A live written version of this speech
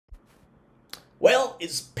Well,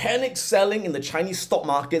 it's panic selling in the Chinese stock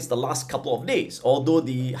markets the last couple of days. Although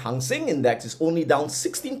the Hang Seng Index is only down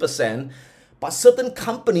 16%, but certain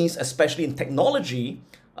companies, especially in technology,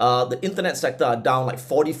 the internet sector are down like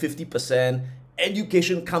 40-50%.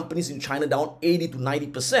 Education companies in China down 80 to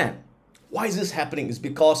 90%. Why is this happening? It's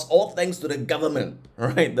because all thanks to the government,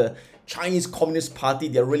 right? The Chinese Communist Party,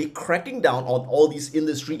 they're really cracking down on all these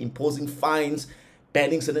industry, imposing fines,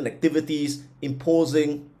 banning certain activities,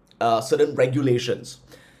 imposing certain regulations.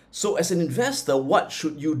 So as an investor, what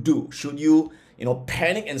should you do? Should you,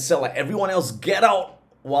 panic and sell like everyone else, get out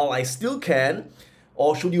while I still can?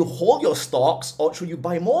 Or should you hold your stocks? Or should you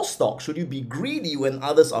buy more stocks? Should you be greedy when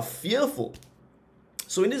others are fearful?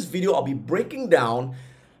 So in this video, I'll be breaking down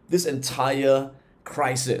this entire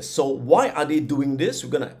crisis. So why are they doing this?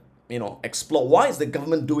 We're gonna, explore why is the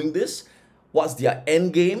government doing this? What's their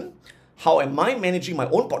end game? How am I managing my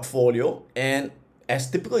own portfolio? And as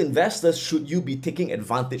typical investors, should you be taking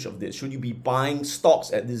advantage of this? Should you be buying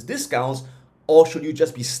stocks at these discounts, or should you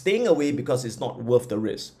just be staying away because it's not worth the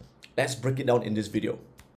risk? Let's break it down in this video.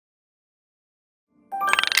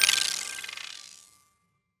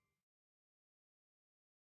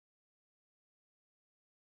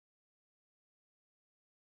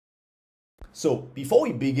 So before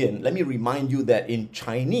we begin, let me remind you that in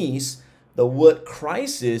Chinese, the word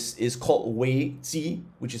crisis is called wei ji,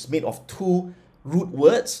 which is made of two root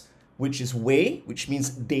words, which is wei, which means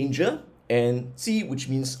danger, and ji, which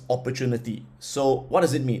means opportunity. So what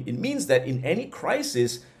does it mean? It means that in any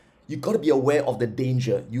crisis, you got to be aware of the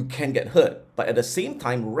danger. You can get hurt, but at the same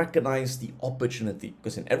time, recognize the opportunity,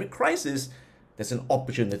 because in every crisis, there's an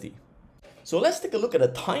opportunity. So let's take a look at a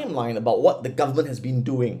timeline about what the government has been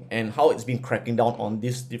doing and how it's been cracking down on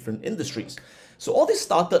these different industries. So all this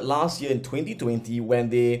started last year in 2020 when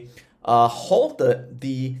they halted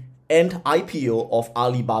the Ant IPO of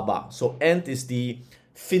Alibaba. So Ant is the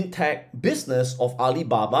fintech business of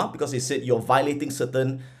Alibaba, because they said you're violating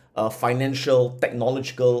certain financial,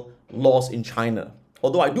 technological laws in China.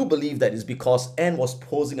 Although I do believe that is because Ant was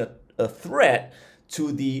posing a threat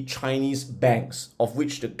to the Chinese banks, of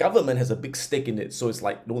which the government has a big stake in it. So it's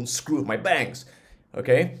like, don't screw with my banks,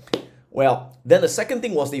 okay? Well, then the second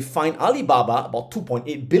thing was they fined Alibaba about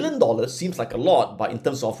 $2.8 billion. Seems like a lot, but in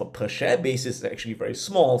terms of a per share basis, it's actually very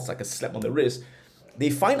small. It's like a slap on the wrist. They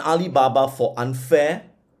fined Alibaba for unfair,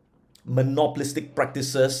 monopolistic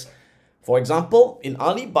practices. For example, in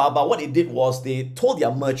Alibaba, what they did was they told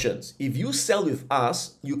their merchants, if you sell with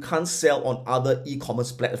us, you can't sell on other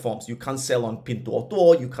e-commerce platforms. You can't sell on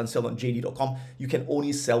Pinduoduo, you can't sell on JD.com, you can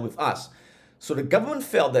only sell with us. So the government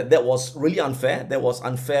felt that that was really unfair. That was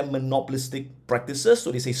unfair monopolistic practices.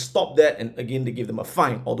 So they say stop that, and again, they gave them a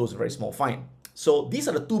fine, although it's a very small fine. So these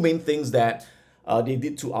are the two main things that they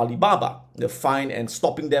did to Alibaba, the fine and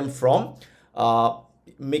stopping them from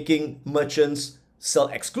making merchants sell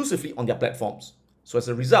exclusively on their platforms. So as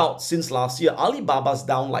a result, since last year, Alibaba's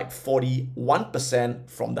down like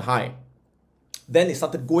 41% from the high. Then they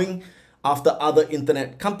started going after other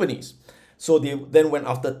internet companies. So they then went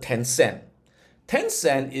after Tencent.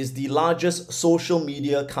 Tencent is the largest social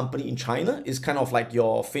media company in China. It's kind of like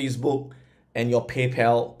your Facebook and your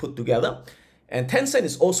PayPal put together. And Tencent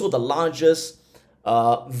is also the largest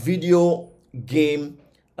online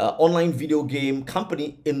video game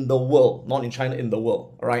company in the world, not in China, in the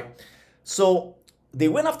world, all right? So they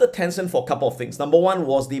went after Tencent for a couple of things. Number one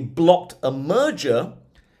was they blocked a merger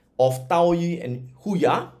of Taoyi and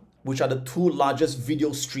Huya, which are the two largest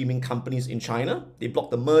video streaming companies in China. They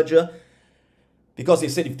blocked the merger because they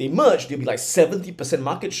said if they merge, they'll be like 70%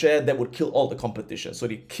 market share. That would kill all the competition. So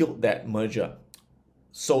they killed that merger.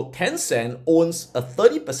 So Tencent owns a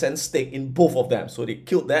 30% stake in both of them. So they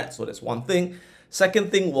killed that. So that's one thing.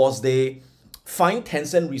 Second thing was they fined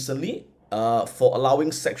Tencent recently for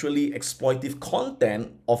allowing sexually exploitive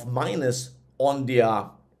content of minors on their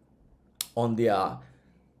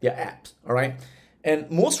apps, all right?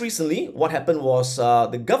 And most recently, what happened was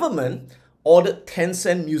the government ordered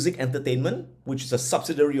Tencent Music Entertainment, which is a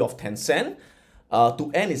subsidiary of Tencent,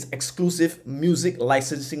 to end its exclusive music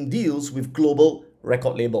licensing deals with global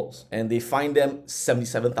record labels. And they fined them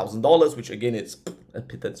 $77,000, which again, it's a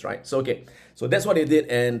pittance, right? So, okay, so that's what they did.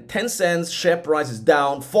 And Tencent's share price is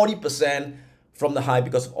down 40% from the high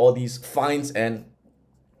because of all these fines and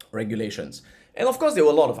regulations. And of course, there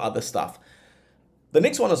were a lot of other stuff. The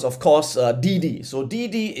next one is, of course, Didi. So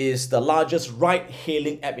Didi is the largest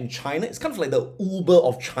ride-hailing app in China. It's kind of like the Uber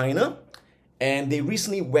of China. And they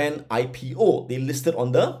recently went IPO. They listed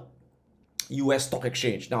on the US stock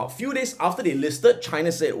exchange. Now, a few days after they listed,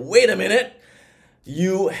 China said, wait a minute,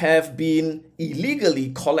 you have been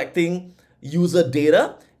illegally collecting user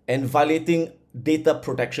data and violating data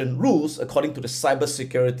protection rules according to the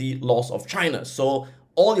cybersecurity laws of China. So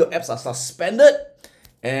all your apps are suspended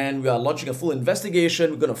and we are launching a full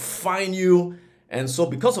investigation. We're going to fine you. And so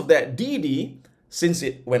because of that, Didi, since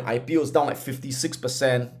it when IPO is down like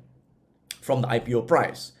 56% from the IPO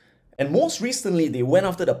price. And most recently, they went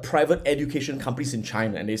after the private education companies in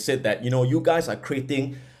China and they said that, you guys are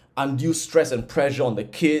creating undue stress and pressure on the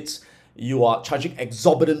kids. You are charging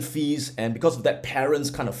exorbitant fees, and because of that, parents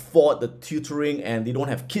can't afford the tutoring and they don't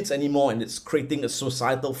have kids anymore, and it's creating a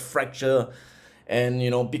societal fracture.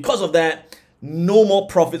 And because of that, no more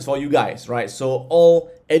profits for you guys, right? So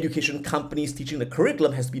all education companies teaching the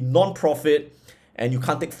curriculum has to be non-profit, and you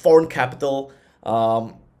can't take foreign capital,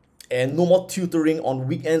 and no more tutoring on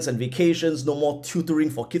weekends and vacations, no more tutoring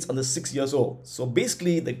for kids under 6 years old. So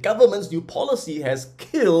basically, the government's new policy has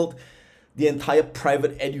killed the entire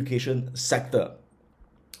private education sector.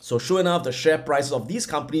 So sure enough, the share prices of these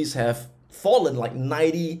companies have fallen like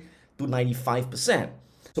 90 to 95%.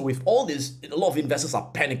 So with all this, a lot of investors are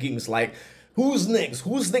panicking. It's like, who's next?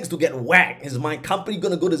 Who's next to get whacked? Is my company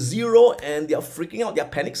going to go to zero? And they're freaking out. They're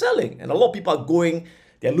panic selling. And a lot of people are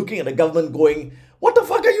they're looking at the government going, what the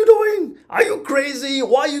fuck are you doing? Are you crazy?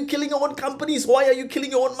 Why are you killing your own companies? Why are you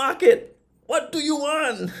killing your own market? What do you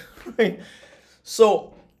want? Right?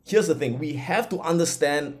 So here's the thing. We have to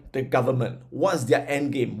understand the government. What's their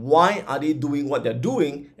end game? Why are they doing what they're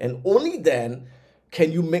doing? And only then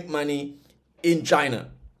can you make money in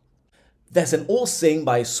China. There's an old saying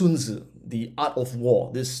by Sun Tzu, The Art of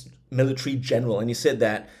War, this military general, and he said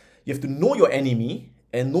that you have to know your enemy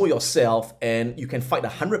and know yourself, and you can fight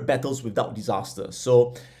 100 battles without disaster.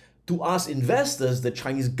 So to us investors, the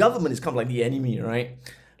Chinese government is kind of like the enemy, right?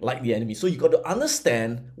 Like the enemy. So you got to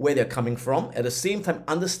understand where they're coming from. At the same time,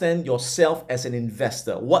 understand yourself as an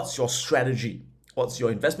investor. What's your strategy? What's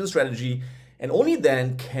your investment strategy? And only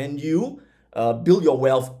then can you build your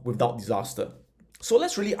wealth without disaster. So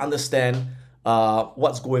let's really understand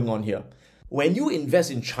what's going on here. When you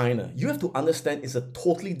invest in China, you have to understand it's a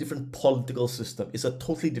totally different political system. It's a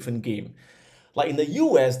totally different game. Like in the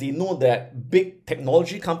US, they know that big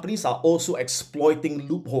technology companies are also exploiting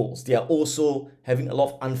loopholes. They are also having a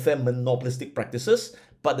lot of unfair monopolistic practices,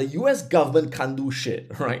 but the US government can't do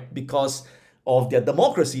shit, right? Because of their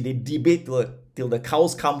democracy, they debate till the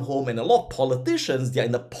cows come home, and a lot of politicians, they're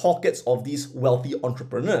in the pockets of these wealthy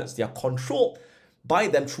entrepreneurs. They are controlled by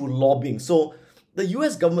them through lobbying. So the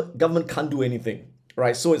US government can't do anything,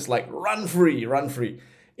 right? So it's like run free, run free.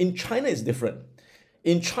 In China, it's different.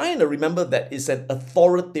 In China, remember that it's an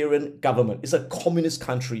authoritarian government. It's a communist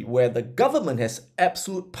country where the government has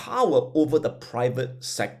absolute power over the private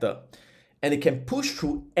sector. And it can push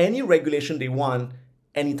through any regulation they want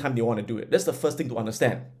anytime they want to do it. That's the first thing to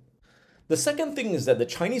understand. The second thing is that the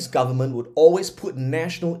Chinese government would always put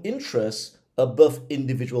national interests above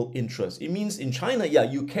individual interests. It means in China, yeah,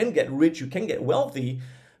 you can get rich, you can get wealthy,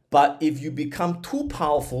 but if you become too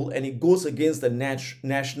powerful and it goes against the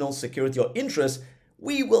national security or interest,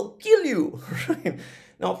 we will kill you. Right?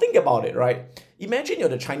 Now think about it, right? Imagine you're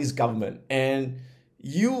the Chinese government and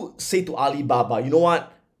you say to Alibaba, you know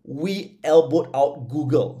what? We elbowed out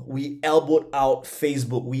Google, we elbowed out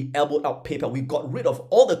Facebook, we elbowed out PayPal, we got rid of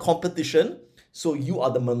all the competition, so you are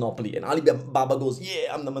the monopoly. And Alibaba goes,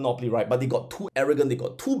 yeah, I'm the monopoly, right? But they got too arrogant, they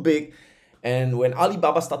got too big. And when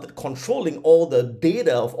Alibaba started controlling all the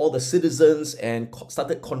data of all the citizens and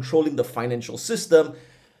started controlling the financial system,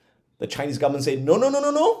 the Chinese government said, no, no, no, no,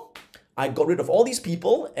 no. I got rid of all these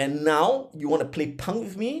people, and now you want to play punk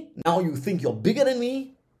with me? Now you think you're bigger than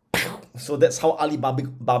me? So that's how Alibaba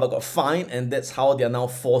got fined, and that's how they are now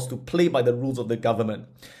forced to play by the rules of the government.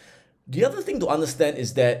 The other thing to understand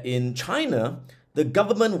is that in China, the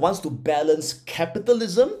government wants to balance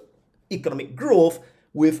capitalism, economic growth,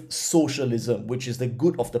 with socialism, which is the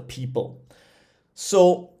good of the people.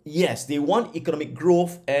 So yes, they want economic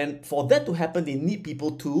growth, and for that to happen, they need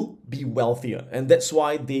people to be wealthier. And that's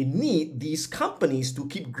why they need these companies to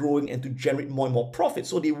keep growing and to generate more and more profit.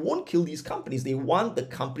 So they won't kill these companies. They want the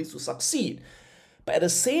companies to succeed. But at the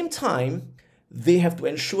same time, they have to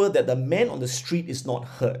ensure that the man on the street is not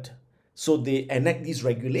hurt. So they enact these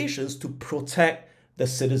regulations to protect the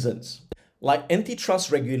citizens, like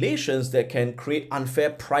antitrust regulations that can create unfair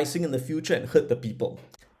pricing in the future and hurt the people.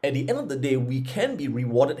 At the end of the day, we can be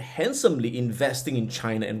rewarded handsomely investing in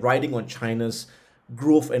China and riding on China's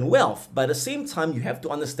growth and wealth. But at the same time, you have to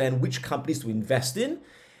understand which companies to invest in,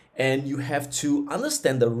 and you have to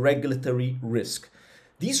understand the regulatory risk.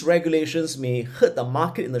 These regulations may hurt the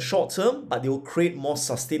market in the short term, but they will create more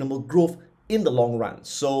sustainable growth in the long run.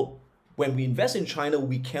 So when we invest in China,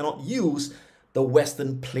 we cannot use the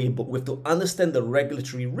Western playbook. We have to understand the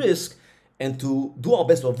regulatory risk and to do our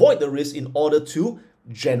best to avoid the risk in order to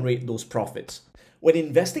generate those profits. When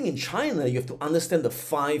investing in China, you have to understand the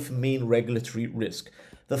 5 main regulatory risks.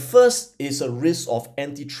 The first is a risk of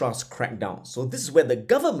antitrust crackdown. So this is where the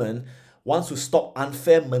government wants to stop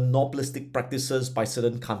unfair monopolistic practices by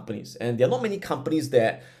certain companies. And there are not many companies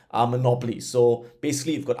that are monopolies. So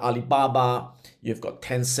basically you've got Alibaba, you've got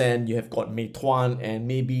Tencent, you have got Meituan, and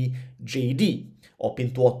maybe JD or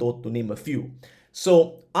Pinduoduo, to name a few.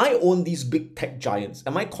 So I own these big tech giants.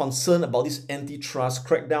 Am I concerned about this antitrust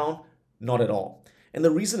crackdown? Not at all. And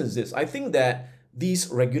the reason is this. I think that these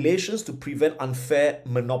regulations to prevent unfair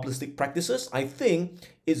monopolistic practices, I think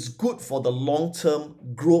it's good for the long-term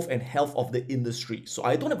growth and health of the industry. So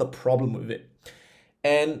I don't have a problem with it.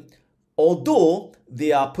 And although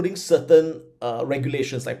they are putting certain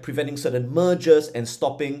regulations like preventing certain mergers and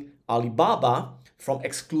stopping Alibaba from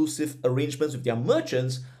exclusive arrangements with their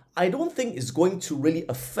merchants, I don't think it's going to really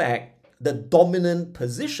affect the dominant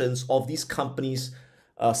positions of these companies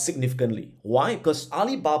significantly. Why? Because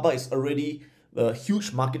Alibaba is already a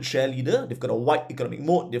huge market share leader. They've got a wide economic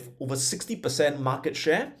moat. They've over 60% market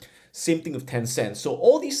share. Same thing with Tencent. So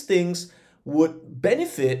all these things would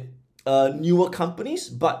benefit newer companies,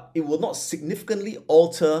 but it will not significantly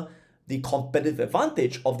alter the competitive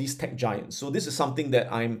advantage of these tech giants. So this is something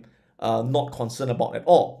that I'm not concerned about at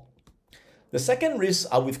all. The second risk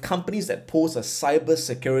are with companies that pose a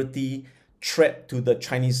cybersecurity threat to the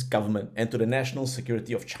Chinese government and to the national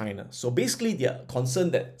security of China. So basically, they are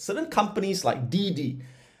concerned that certain companies like Didi,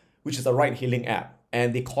 which is a ride-hailing app,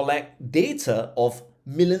 and they collect data of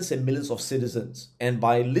millions and millions of citizens. And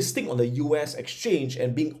by listing on the US exchange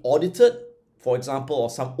and being audited, for example, or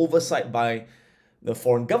some oversight by the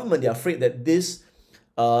foreign government, they're afraid that this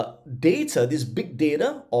data, this big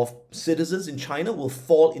data of citizens in China will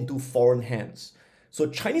fall into foreign hands. So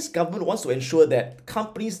Chinese government wants to ensure that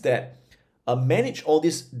companies that manage all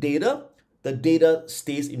this data, the data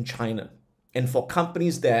stays in China. And for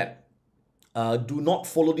companies that do not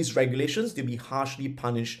follow these regulations, they'll be harshly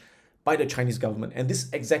punished by the Chinese government. And this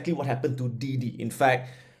is exactly what happened to Didi. In fact,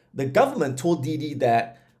 the government told Didi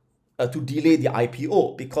that to delay the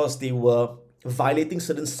IPO because they were violating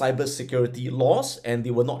certain cybersecurity laws and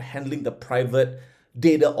they were not handling the private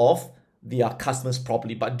data of their customers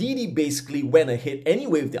properly. But Didi basically went ahead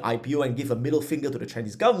anyway with the IPO and gave a middle finger to the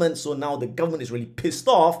Chinese government. So now the government is really pissed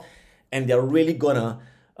off and they're really gonna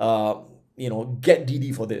get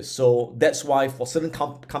Didi for this. So that's why for certain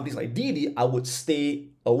companies like Didi, I would stay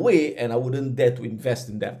away and I wouldn't dare to invest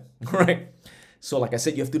in them, right? So like I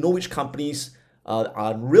said, you have to know which companies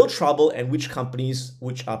are in real trouble and which companies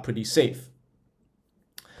which are pretty safe.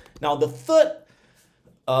 Now, the third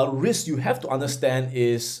risk you have to understand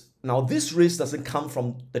is, now this risk doesn't come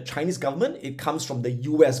from the Chinese government, it comes from the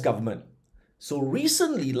US government. So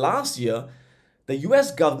recently, last year, the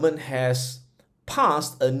US government has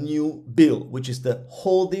passed a new bill, which is the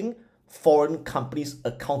Holding Foreign Companies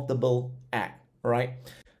Accountable Act, right?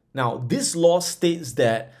 Now, this law states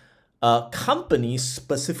that companies,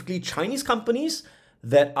 specifically Chinese companies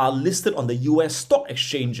that are listed on the US stock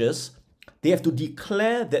exchanges, they have to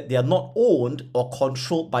declare that they are not owned or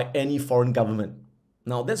controlled by any foreign government.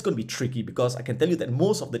 Now, that's going to be tricky because I can tell you that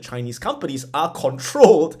most of the Chinese companies are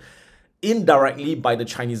controlled indirectly by the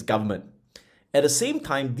Chinese government. At the same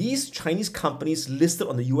time, these Chinese companies listed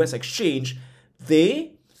on the US exchange,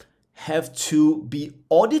 they have to be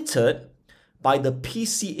audited by the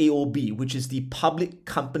PCAOB, which is the Public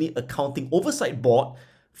Company Accounting Oversight Board,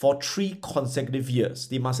 for 3 consecutive years.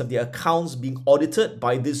 They must have their accounts being audited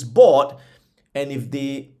by this board, and if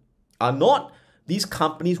they are not, these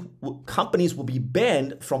companies will be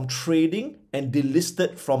banned from trading and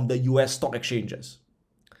delisted from the US stock exchanges.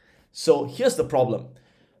 So here's the problem.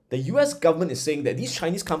 The US government is saying that these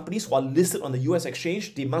Chinese companies who are listed on the US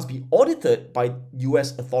exchange, they must be audited by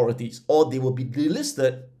US authorities or they will be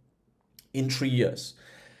delisted in 3 years.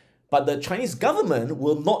 But the Chinese government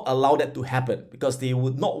will not allow that to happen because they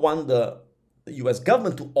would not want the US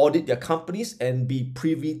government to audit their companies and be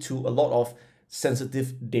privy to a lot of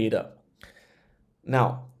sensitive data.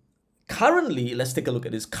 Now, currently, let's take a look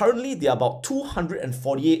at this. Currently, there are about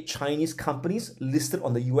 248 Chinese companies listed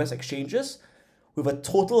on the US exchanges with a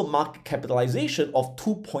total market capitalization of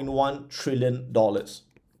 $2.1 trillion.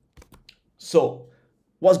 So,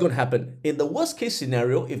 what's going to happen? In the worst case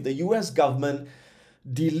scenario, if the US government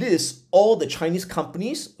delists all the Chinese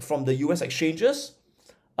companies from the US exchanges,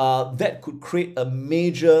 that could create a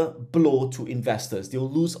major blow to investors. They'll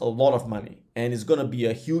lose a lot of money and it's going to be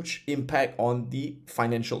a huge impact on the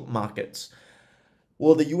financial markets.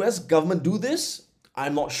 Will the US government do this?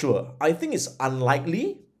 I'm not sure. I think it's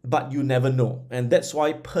unlikely, but you never know. And that's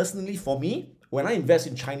why personally for me, when I invest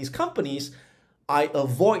in Chinese companies, I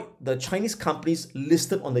avoid the Chinese companies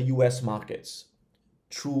listed on the US markets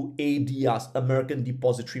through ADRs, American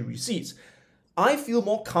Depository Receipts. I feel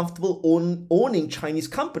more comfortable owning Chinese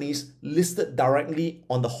companies listed directly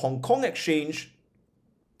on the Hong Kong exchange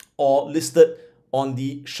or listed on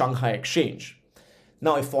the Shanghai exchange.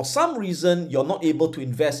 Now, if for some reason you're not able to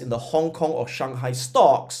invest in the Hong Kong or Shanghai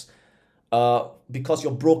stocks because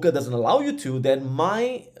your broker doesn't allow you to, then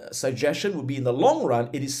my suggestion would be in the long run,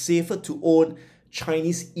 it is safer to own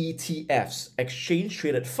Chinese ETFs, exchange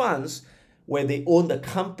traded funds, where they own the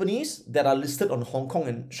companies that are listed on Hong Kong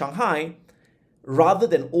and Shanghai, rather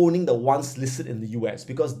than owning the ones listed in the US,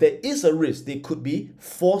 because there is a risk they could be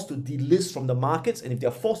forced to delist from the markets. And if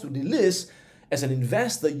they're forced to delist, as an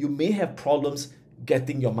investor, you may have problems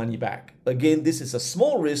getting your money back. Again, this is a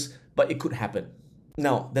small risk, but it could happen.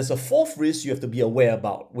 Now, there's a fourth risk you have to be aware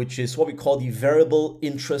about, which is what we call the variable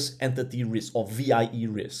interest entity risk, or VIE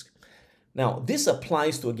risk. Now, this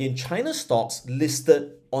applies to, again, China stocks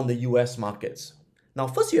listed on the US markets. Now,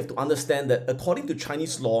 first you have to understand that according to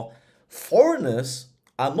Chinese law, foreigners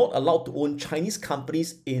are not allowed to own Chinese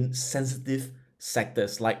companies in sensitive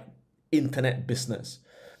sectors like internet business.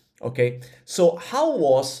 Okay, so how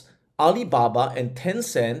was Alibaba and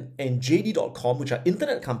Tencent and JD.com, which are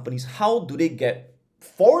internet companies, how do they get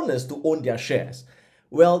foreigners to own their shares?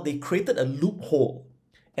 Well, they created a loophole.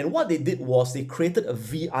 And what they did was they created a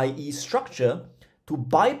VIE structure to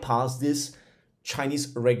bypass this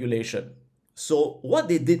Chinese regulation. So what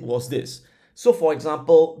they did was this. So for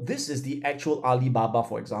example, this is the actual Alibaba,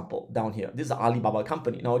 for example, down here. This is the Alibaba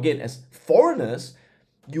company. Now again, as foreigners,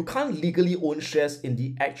 you can't legally own shares in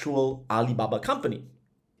the actual Alibaba company.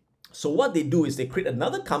 So what they do is they create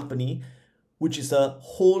another company, which is a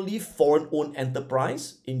wholly foreign-owned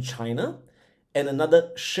enterprise in China, and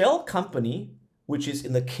another shell company, which is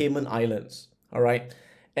in the Cayman Islands. All right.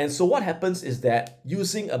 And so what happens is that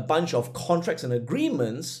using a bunch of contracts and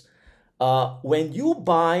agreements, when you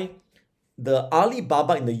buy the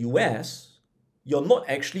Alibaba in the US, you're not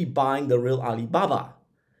actually buying the real Alibaba.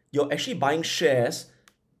 You're actually buying shares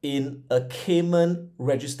in a Cayman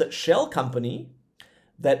registered shell company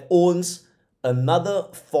that owns another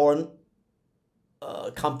foreign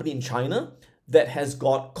company in China that has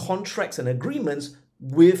got contracts and agreements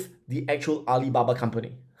with the actual Alibaba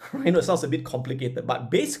company. I know it sounds a bit complicated, but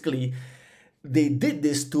basically they did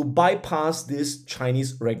this to bypass this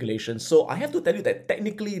Chinese regulation. So I have to tell you that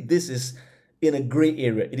technically this is in a gray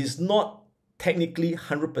area. It is not technically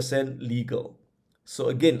 100% legal. So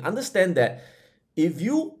again, understand that if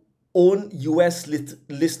you own US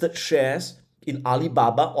listed shares in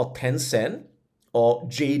Alibaba or Tencent or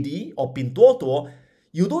JD or Pinduoduo,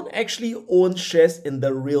 you don't actually own shares in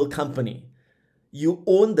the real company. You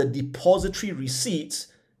own the depository receipts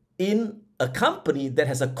in a company that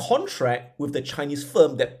has a contract with the Chinese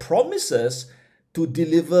firm that promises to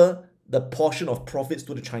deliver the portion of profits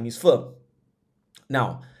to the Chinese firm.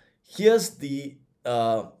 Now, here's the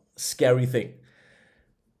scary thing.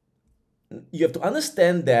 You have to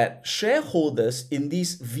understand that shareholders in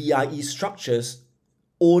these VIE structures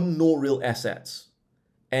own no real assets,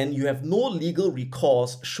 and you have no legal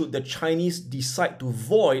recourse should the Chinese decide to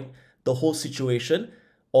void the whole situation,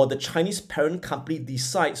 or the Chinese parent company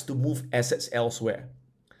decides to move assets elsewhere.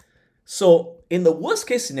 So in the worst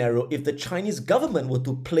case scenario, if the Chinese government were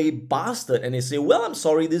to play bastard and they say, well, I'm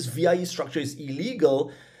sorry, this VIE structure is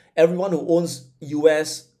illegal, everyone who owns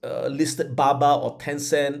US listed Baba or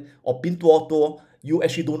Tencent or Pinduoduo, you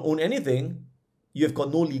actually don't own anything, you have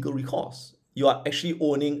got no legal recourse. You are actually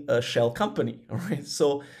owning a shell company, all right?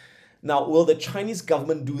 So now, will the Chinese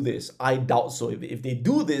government do this? I doubt so. If they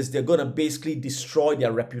do this, they're going to basically destroy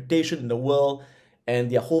their reputation in the world, and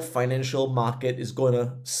their whole financial market is going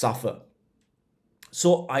to suffer.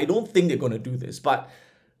 So I don't think they're going to do this. But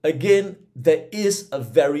again, there is a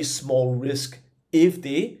very small risk if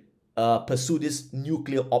they pursue this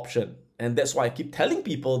nuclear option. And that's why I keep telling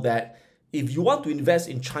people that if you want to invest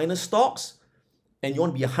in China stocks and you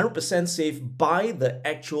want to be 100% safe, buy the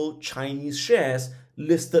actual Chinese shares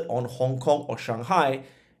listed on Hong Kong or Shanghai,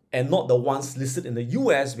 and not the ones listed in the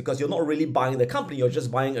US, because you're not really buying the company, you're just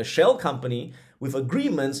buying a shell company with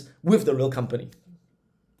agreements with the real company.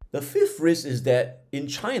 The fifth risk is that in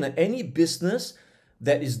China, any business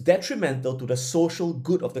that is detrimental to the social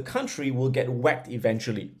good of the country will get whacked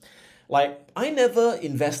eventually. Like, I never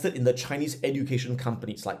invested in the Chinese education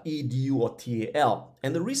companies like EDU or TAL.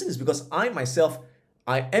 And the reason is because I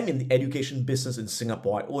am in the education business in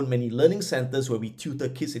Singapore. I own many learning centers where we tutor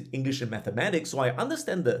kids in English and mathematics, so I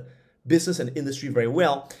understand the business and industry very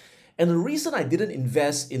well. And the reason I didn't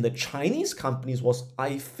invest in the Chinese companies was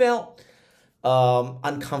I felt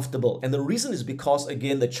uncomfortable. And the reason is because,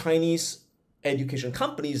 again, the Chinese education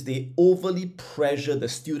companies, they overly pressure the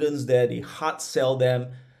students there, they hard sell them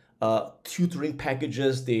tutoring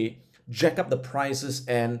packages, they jack up the prices,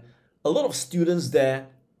 and a lot of students there,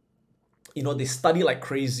 they study like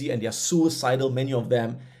crazy and they're suicidal, many of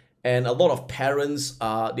them, and a lot of parents,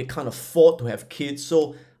 they can't afford to have kids.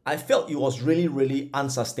 So I felt it was really, really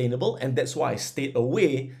unsustainable, and that's why I stayed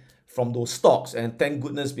away from those stocks. And thank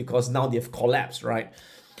goodness, because now they've collapsed, right?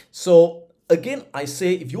 So again, I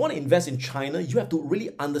say if you want to invest in China, you have to really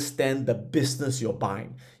understand the business you're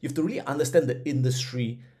buying. You have to really understand the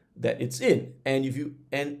industry that it's in. And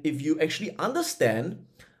if you actually understand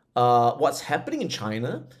what's happening in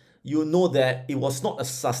China, you know that it was not a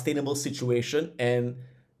sustainable situation, and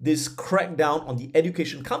this crackdown on the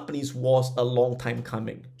education companies was a long time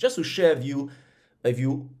coming. Just to share with you, if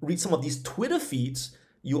you read some of these Twitter feeds,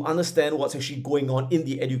 you understand what's actually going on in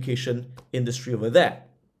the education industry over there.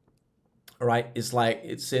 All right, it's like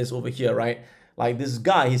it says over here, right? Like this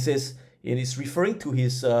guy, he says, and he's referring to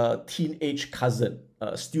his teenage cousin,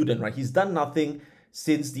 student, right? He's done nothing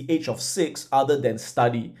since the age of 6 other than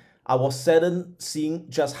study. I was saddened seeing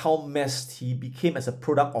just how messed he became as a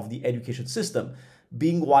product of the education system,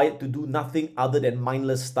 being wired to do nothing other than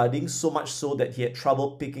mindless studying, so much so that he had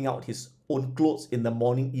trouble picking out his own clothes in the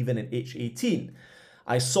morning, even at age 18.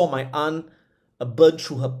 I saw my aunt burn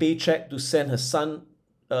through her paycheck to send her son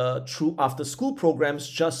through after-school programs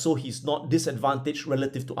just so he's not disadvantaged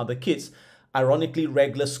relative to other kids. Ironically,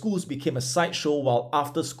 regular schools became a sideshow while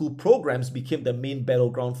after-school programs became the main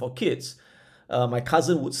battleground for kids. My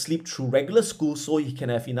cousin would sleep through regular school so he can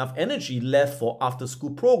have enough energy left for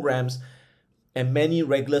after-school programs, and many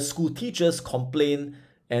regular school teachers complained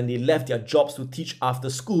and they left their jobs to teach after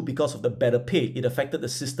school because of the better pay. It affected the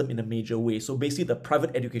system in a major way. So basically, the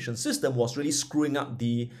private education system was really screwing up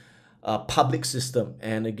the public system,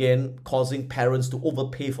 and again, causing parents to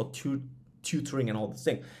overpay for tutoring and all this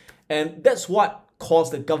thing. And that's what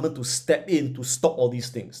caused the government to step in to stop all these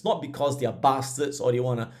things. Not because they are bastards or they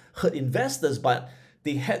want to hurt investors, but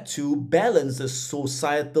they had to balance the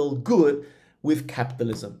societal good with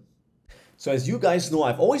capitalism. So as you guys know,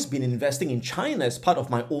 I've always been investing in China as part of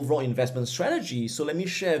my overall investment strategy. So let me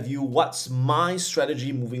share with you what's my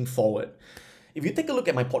strategy moving forward. If you take a look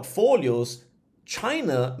at my portfolios,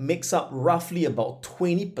 China makes up roughly about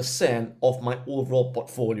 20% of my overall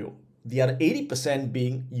portfolio, the other 80%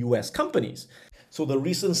 being US companies. So the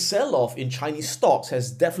recent sell-off in Chinese stocks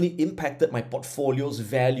has definitely impacted my portfolio's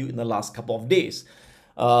value in the last couple of days.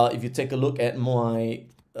 If you take a look at my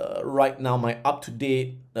right now, my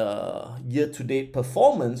up-to-date year-to-date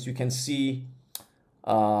performance, you can see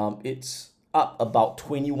it's up about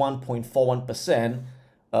 21.41%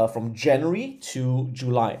 from January to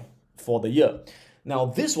July for the year. Now,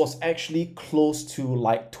 this was actually close to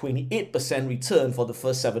like 28% return for the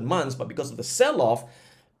first 7 months, but because of the sell-off,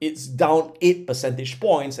 it's down 8 percentage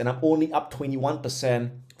points, and I'm only up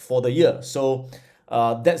 21% for the year. So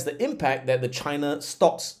that's the impact that the China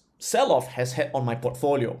stocks sell-off has had on my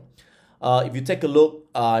portfolio. If you take a look,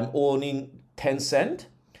 I'm owning Tencent,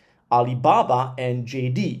 Alibaba, and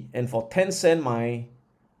JD. And for Tencent, my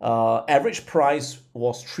average price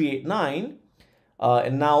was 389,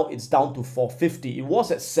 and now it's down to 450. It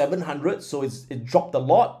was at 700, so it dropped a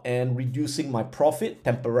lot and reducing my profit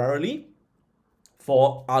temporarily.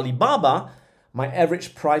 For Alibaba, my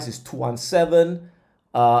average price is 217,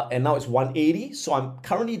 and now it's 180. So I'm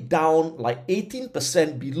currently down like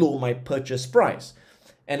 18% below my purchase price.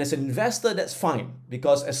 And as an investor, that's fine,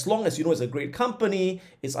 because as long as you know it's a great company,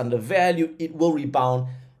 it's undervalued, it will rebound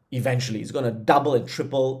eventually. It's going to double and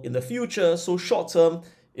triple in the future. So short term,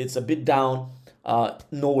 it's a bit down.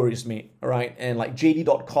 No worries, mate. All right. And like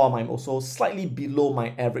JD.com, I'm also slightly below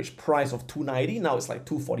my average price of 290. Now it's like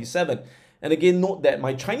 247. And again, note that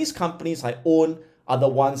my Chinese companies I own are the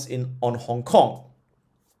ones on Hong Kong.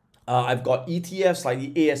 I've got ETFs like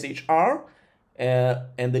the ASHR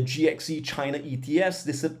and the GXE China ETFs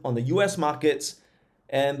listed on the US markets,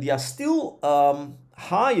 and they are still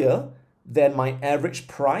higher than my average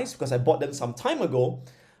price because I bought them some time ago,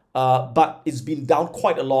 but it's been down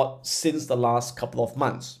quite a lot since the last couple of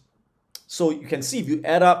months. So you can see if you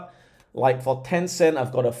add up, like for Tencent,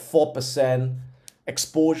 I've got a 4%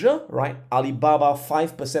 exposure, right? Alibaba,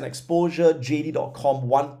 5% exposure, JD.com,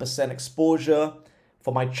 1% exposure.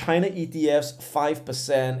 For my China ETFs,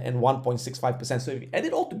 5% and 1.65%. So if you add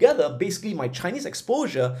it all together, basically my Chinese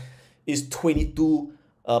exposure is 22%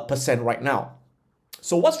 right now.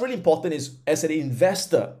 So what's really important is, as an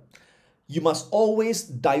investor, you must always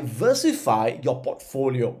diversify your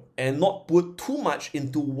portfolio and not put too much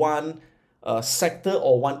into one sector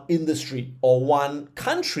or one industry or one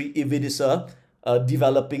country if it is a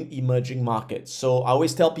developing emerging market. So I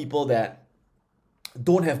always tell people that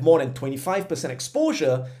don't have more than 25%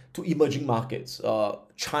 exposure to emerging markets,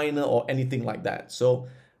 China or anything like that. So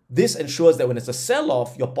this ensures that when it's a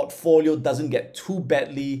sell-off, your portfolio doesn't get too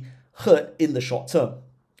badly hurt in the short term.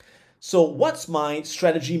 So what's my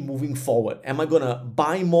strategy moving forward? Am I going to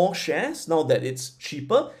buy more shares now that it's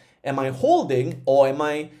cheaper? Am I holding, or am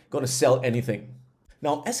I going to sell anything?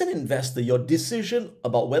 Now, as an investor, your decision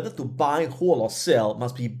about whether to buy, hold, or sell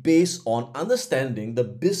must be based on understanding the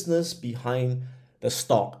business behind the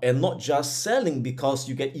stock and not just selling because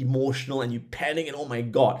you get emotional and you panic and oh my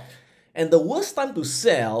God. And the worst time to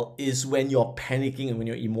sell is when you're panicking and when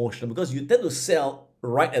you're emotional, because you tend to sell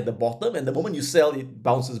right at the bottom, and the moment you sell, it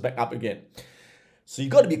bounces back up again. So you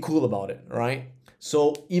got to be cool about it, right?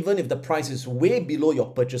 So even if the price is way below your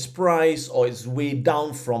purchase price or it's way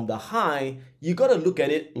down from the high, you got to look at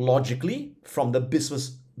it logically from the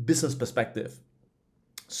business perspective.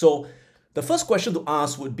 So the first question to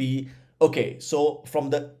ask would be, okay, so from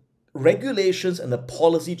the regulations and the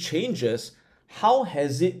policy changes, how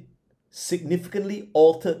has it significantly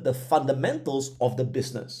altered the fundamentals of the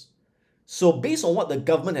business? So based on what the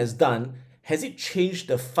government has done, has it changed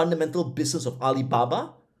the fundamental business of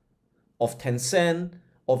Alibaba, of Tencent,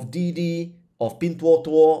 of Didi, of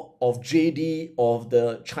Pinduoduo, of JD, of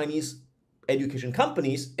the Chinese education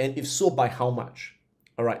companies? And if so, by how much?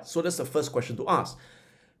 All right, so that's the first question to ask.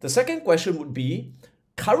 The second question would be,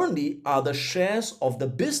 currently, are the shares of the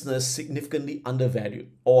business significantly undervalued,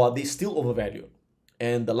 or are they still overvalued?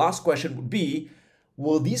 And the last question would be,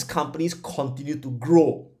 will these companies continue to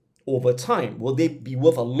grow over time? Will they be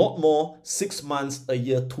worth a lot more 6 months, a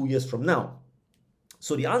year, 2 years from now?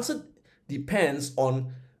 So the answer depends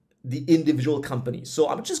on the individual company. So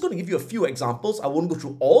I'm just going to give you a few examples. I won't go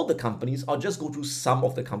through all the companies. I'll just go through some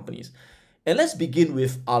of the companies. And let's begin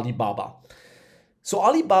with Alibaba. So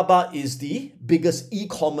Alibaba is the biggest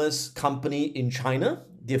e-commerce company in China.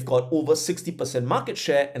 They've got over 60% market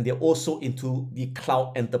share, and they're also into the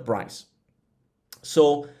cloud enterprise.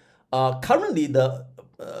 So currently the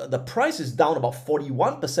price is down about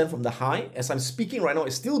 41% from the high. As I'm speaking right now,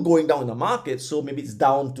 it's still going down in the market. So maybe it's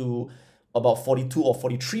down to about 42 or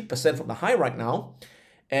 43% from the high right now.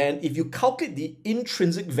 And if you calculate the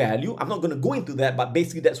intrinsic value, I'm not going to go into that, but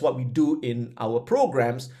basically that's what we do in our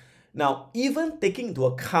programs. Now, even taking into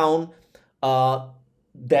account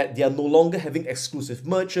that they are no longer having exclusive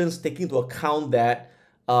merchants, taking into account that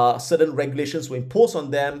certain regulations were imposed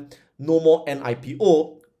on them, no more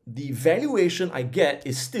NIPO, the valuation I get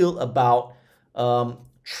is still about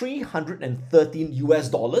 $313 US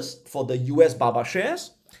for the US Baba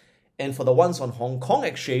shares. And for the ones on Hong Kong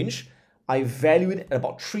exchange, I value it at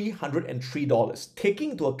about $303,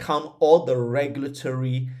 taking into account all the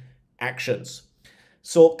regulatory actions.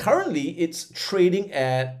 So currently it's trading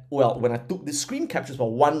at, well, when I took the screen captures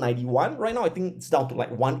about 191. Right now I think it's down to like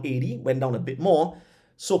 180, went down a bit more.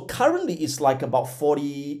 So currently it's like about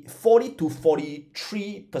 40 to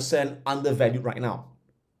 43% undervalued right now.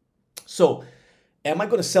 So am I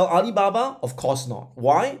going to sell Alibaba? Of course not.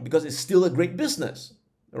 Why? Because it's still a great business,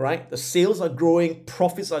 right? The sales are growing,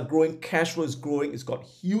 profits are growing, cash flow is growing. It's got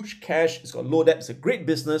huge cash, it's got low debt, it's a great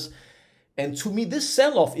business. And to me, this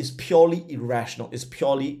sell-off is purely irrational. It's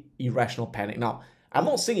purely irrational panic. Now, I'm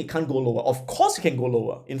not saying it can't go lower. Of course it can go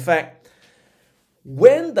lower. In fact,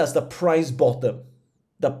 when does the price bottom?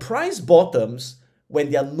 The price bottoms when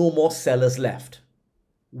there are no more sellers left.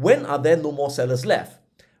 When are there no more sellers left?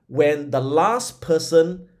 When the last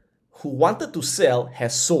person who wanted to sell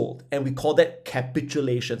has sold, and we call that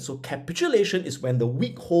capitulation. So capitulation is when the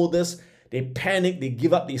weak holders, they panic, they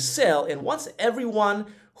give up, they sell, and once everyone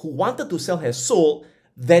who wanted to sell has sold,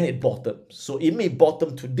 then it bottoms. So it may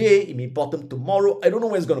bottom today, it may bottom tomorrow. I don't know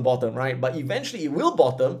when it's going to bottom, right? But eventually it will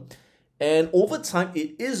bottom, and over time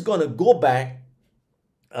it is going to go back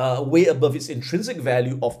way above its intrinsic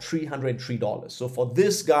value of $303. So for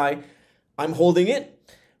this guy, I'm holding it.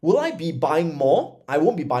 Will I be buying more? I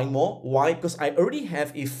won't be buying more. Why? Because I already have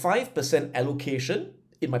a 5% allocation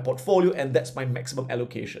in my portfolio, and that's my maximum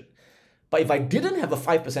allocation. But if I didn't have a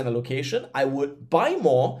 5% allocation, I would buy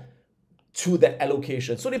more to that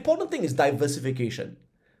allocation. So the important thing is diversification.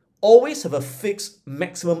 Always have a fixed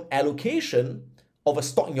maximum allocation of a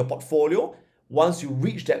stock in your portfolio. Once you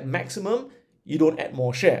reach that maximum, you don't add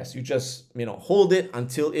more shares. You just hold it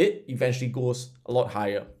until it eventually goes a lot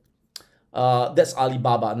higher. That's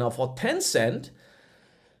Alibaba. Now for Tencent,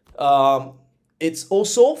 it's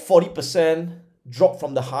also 40% dropped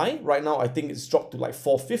from the high. Right now, I think it's dropped to like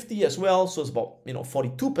 450 as well. So it's about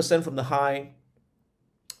 42% from the high.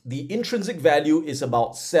 The intrinsic value is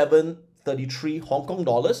about 733 Hong Kong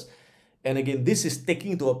dollars. And again, this is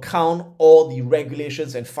taking into account all the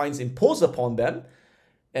regulations and fines imposed upon them.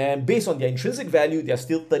 And based on their intrinsic value, they're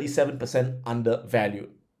still 37% undervalued.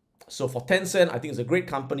 So for Tencent, I think it's a great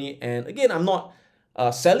company. And again, I'm not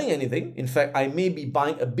selling anything. In fact, I may be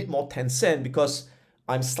buying a bit more Tencent because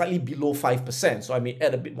I'm slightly below 5%. So I may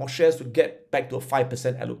add a bit more shares to get back to a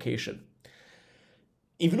 5% allocation.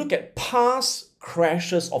 If you look at past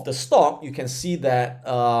crashes of the stock, you can see that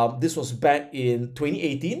this was back in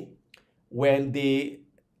 2018 when their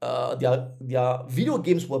video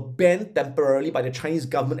games were banned temporarily by the Chinese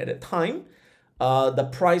government at the time. The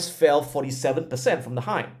price fell 47% from the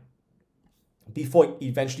high before it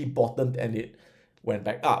eventually bottomed and it went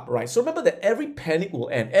back up, right? So remember that every panic will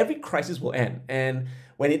end, every crisis will end. And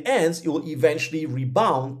when it ends, it will eventually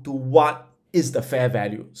rebound to what is the fair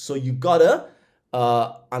value. So you gotta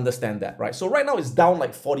understand that, right? So right now it's down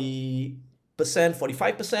like 40%,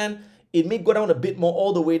 45%. It may go down a bit more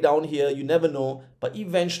all the way down here. You never know. But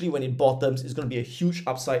eventually when it bottoms, it's going to be a huge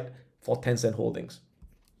upside for Tencent Holdings.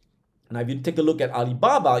 Now, if you take a look at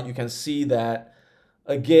Alibaba, you can see that,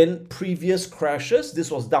 again, previous crashes,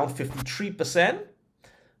 this was down 53%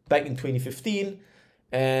 back in 2015.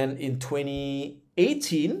 And in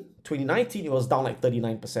 2019, it was down like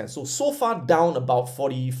 39%. So far down about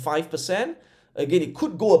 45%. Again, it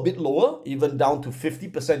could go a bit lower, even down to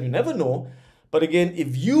 50%. You never know. But again,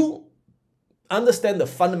 if you understand the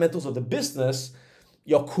fundamentals of the business,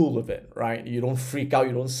 you're cool with it, right? You don't freak out,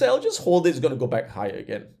 you don't sell, just hold it. It's going to go back higher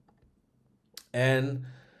again. And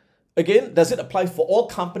again, does it apply for all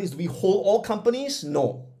companies? Do we hold all companies?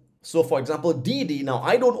 No. So for example, Didi, now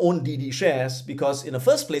I don't own Didi shares because in the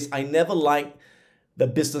first place, I never liked the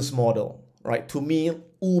business model, right? To me,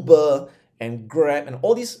 Uber and Grab and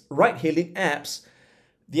all these ride-hailing apps,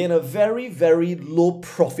 they're in a very, very low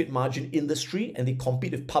profit margin industry and they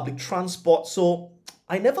compete with public transport. So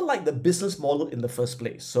I never liked the business model in the first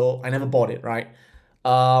place. So I never bought it, right?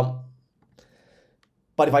 But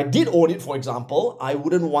if I did own it, for example, I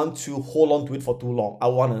wouldn't want to hold on to it for too long. I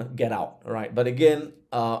want to get out, right? But again,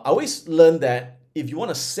 I always learned that if you want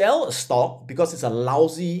to sell a stock because it's a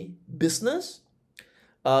lousy business,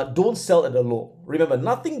 don't sell at a low. Remember,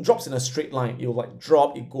 nothing drops in a straight line. It will like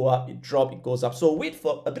drop, it go up, it drop, it goes up. So wait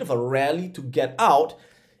for a bit of a rally to get out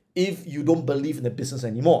if you don't believe in the business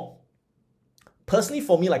anymore. Personally,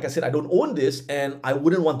 for me, like I said, I don't own this and I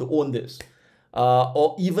wouldn't want to own this.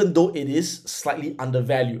 Or even though it is slightly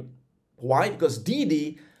undervalued. Why? Because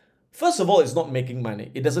Didi, first of all, it's not making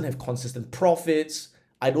money. It doesn't have consistent profits.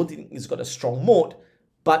 I don't think it's got a strong moat.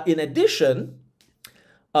 But in addition,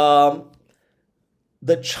 the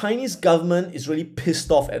Chinese government is really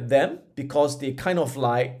pissed off at them because they kind of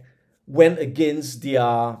like went against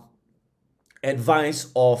their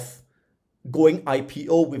advice of going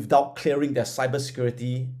IPO without clearing their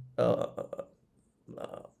cybersecurity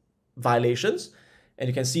violations. And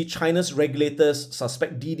you can see China's regulators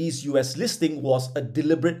suspect Didi's US listing was a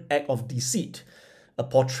deliberate act of deceit, a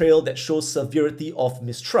portrayal that shows severity of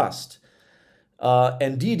mistrust.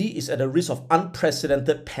 And Didi is at a risk of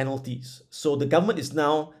unprecedented penalties. So the government is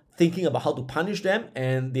now thinking about how to punish them,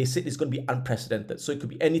 and they said it's going to be unprecedented. So it could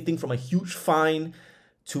be anything from a huge fine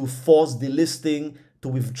to forced delisting to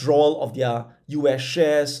withdrawal of their US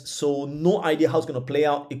shares. So no idea how it's going to play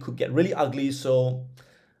out. It could get really ugly. So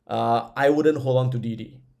I wouldn't hold on to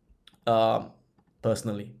Didi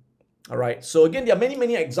personally. All right. So again, there are many,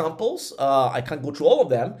 many examples. I can't go through all of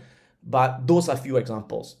them, but those are few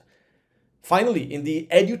examples. Finally, in the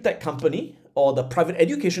edutech company or the private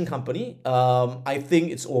education company, I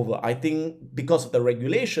think it's over. I think because of the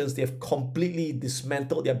regulations, they have completely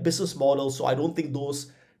dismantled their business model. So I don't think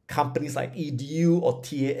those companies like EDU or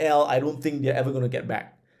TAL, I don't think they're ever going to get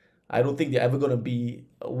back. I don't think they're ever going to be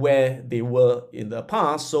where they were in the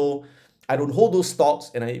past. So I don't hold those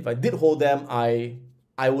stocks. And if I did hold them, I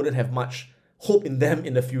wouldn't have much hope in them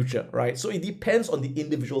in the future, right? So it depends on the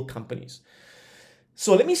individual companies.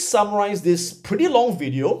 So let me summarize this pretty long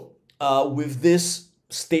video with this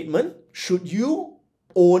statement. Should you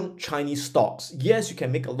own Chinese stocks? Yes, you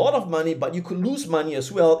can make a lot of money, but you could lose money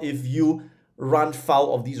as well if you run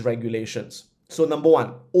foul of these regulations. So number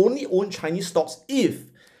one, only own Chinese stocks if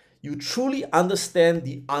you truly understand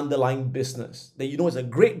the underlying business. That you know it's a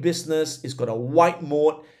great business, it's got a wide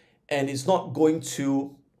moat, and it's not going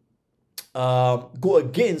to go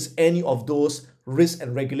against any of those risks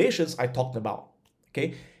and regulations I talked about.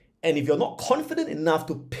 Okay, and if you're not confident enough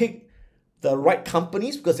to pick the right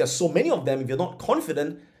companies, because there's so many of them, if you're not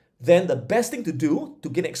confident, then the best thing to do to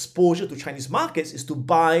gain exposure to Chinese markets is to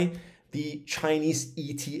buy the Chinese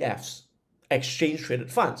ETFs, exchange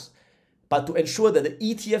traded funds. But to ensure that the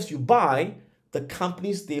ETFs you buy, the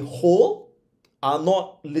companies they hold are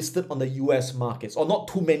not listed on the US markets, or not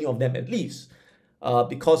too many of them at least.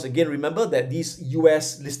 Because again, remember that these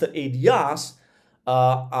US listed ADRs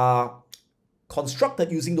are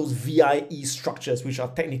constructed using those VIE structures, which are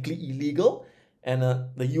technically illegal. And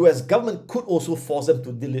the US government could also force them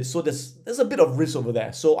to delist. So there's a bit of risk over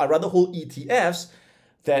there. So I rather hold ETFs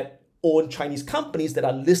that own Chinese companies that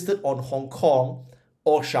are listed on Hong Kong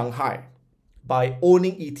or Shanghai. By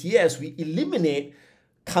owning ETFs, we eliminate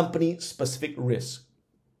company-specific risk.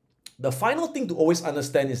 The final thing to always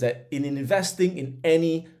understand is that in investing in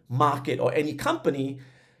any market or any company,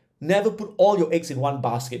 never put all your eggs in one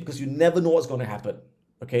basket, because you never know what's going to happen.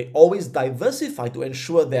 Okay, always diversify to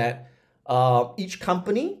ensure that each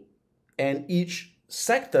company and each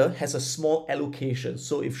sector has a small allocation.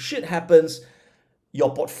 So if shit happens,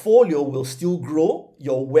 your portfolio will still grow,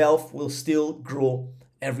 your wealth will still grow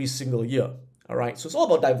every single year. All right, so it's all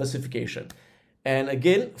about diversification. And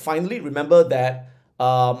again, finally, remember that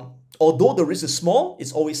although the risk is small,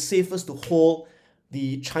 it's always safest to hold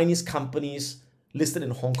the Chinese companies listed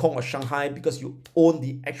in Hong Kong or Shanghai, because you own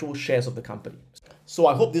the actual shares of the company. So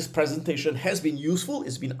I hope this presentation has been useful.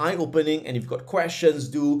 It's been eye-opening, and if you've got questions,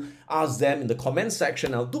 do ask them in the comment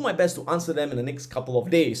section. I'll do my best to answer them in the next couple of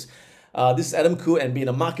days. This is Adam Khoo, and Be in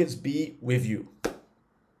the Markets be with you.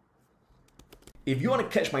 If you want to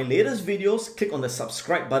catch my latest videos, click on the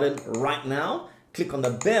subscribe button right now. Click on the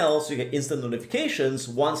bell so you get instant notifications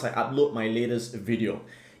once I upload my latest video.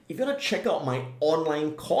 If you want to check out my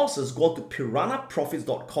online courses, go to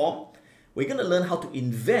piranhaprofits.com. We're going to learn how to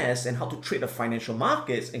invest and how to trade the financial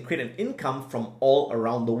markets and create an income from all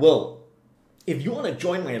around the world. If you want to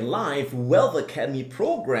join my live Wealth Academy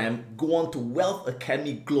program, go on to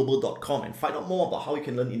wealthacademyglobal.com and find out more about how you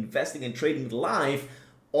can learn investing and trading live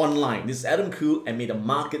online. This is Adam Khoo, and may the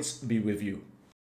markets be with you.